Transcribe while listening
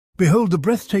Behold the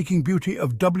breathtaking beauty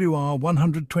of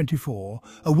WR124,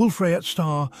 a Wolf-Rayet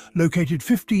star located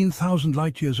 15,000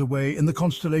 light-years away in the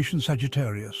constellation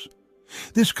Sagittarius.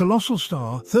 This colossal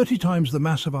star, 30 times the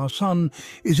mass of our Sun,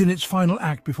 is in its final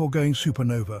act before going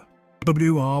supernova.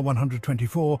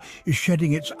 WR124 is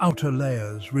shedding its outer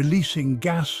layers, releasing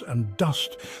gas and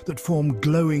dust that form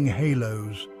glowing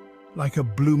halos, like a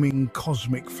blooming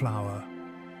cosmic flower.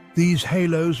 These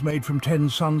halos, made from 10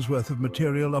 suns worth of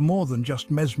material, are more than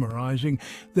just mesmerizing.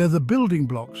 They're the building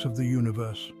blocks of the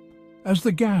universe. As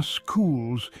the gas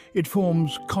cools, it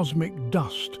forms cosmic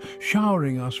dust,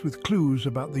 showering us with clues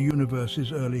about the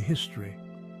universe's early history.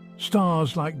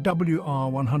 Stars like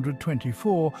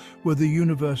WR124 were the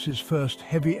universe's first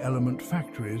heavy element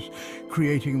factories,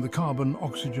 creating the carbon,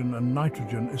 oxygen and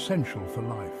nitrogen essential for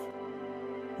life.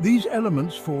 These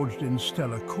elements, forged in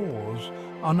stellar cores,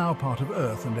 are now part of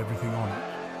Earth and everything on it.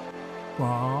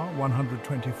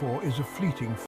 WR124 is a fleeting